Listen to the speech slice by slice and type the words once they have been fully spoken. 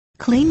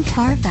Clean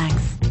Carfax,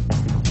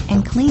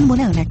 and Clean One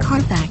Owner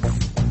Carfax.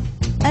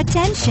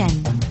 Attention!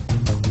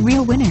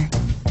 Real winner.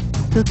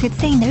 Who could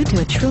say no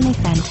to a truly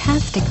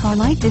fantastic car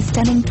like this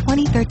stunning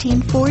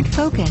 2013 Ford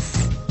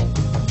Focus?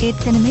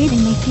 It's an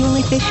amazingly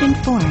fuel-efficient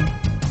Ford.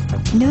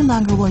 No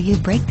longer will you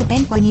break the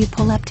bank when you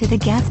pull up to the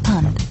gas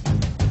pump.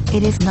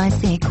 It is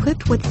nicely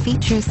equipped with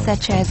features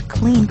such as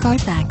Clean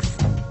Carfax,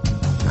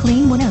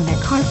 Clean One Owner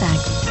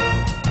Carfax,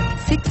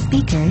 6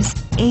 speakers,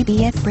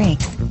 ABS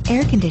brakes,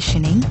 air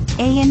conditioning,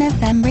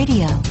 AM/FM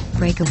radio,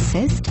 brake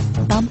assist,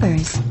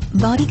 bumpers,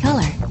 body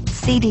color,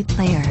 CD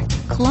player,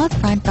 cloth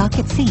front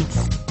bucket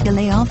seats,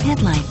 delay-off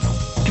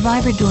headlights,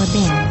 driver door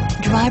bin,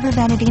 driver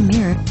vanity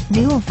mirror,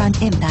 dual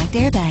front impact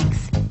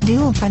airbags,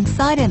 dual front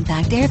side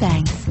impact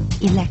airbags,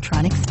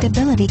 electronic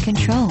stability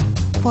control,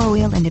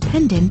 4-wheel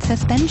independent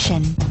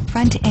suspension,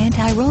 front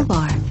anti-roll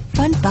bar,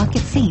 front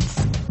bucket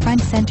seats, front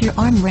center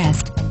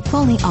armrest,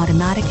 fully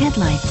automatic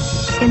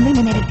headlights,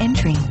 illuminated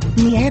entry,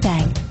 knee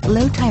airbag,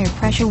 low tire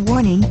pressure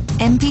warning,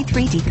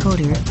 MP3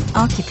 decoder,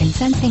 occupant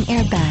sensing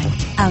airbag,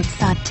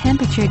 outside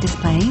temperature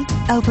display,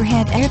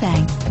 overhead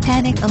airbag,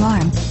 panic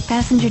alarm,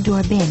 passenger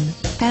door bin,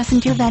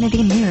 passenger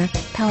vanity mirror,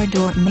 power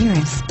door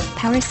mirrors,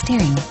 power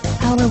steering,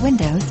 power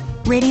windows,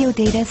 radio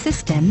data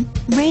system,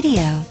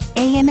 radio,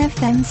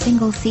 AM/FM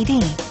single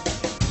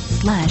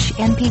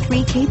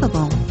CD/MP3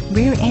 capable,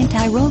 rear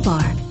anti-roll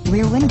bar,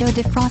 rear window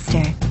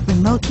defroster,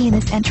 remote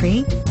keyless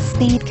entry,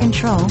 speed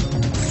control,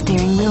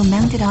 steering wheel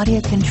mounted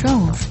audio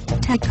controls,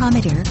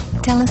 tachometer,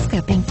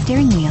 telescoping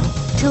steering wheel,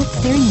 tilt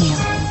steering wheel,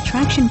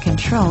 traction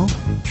control,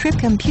 trip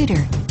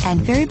computer,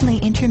 and variably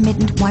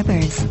intermittent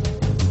wipers.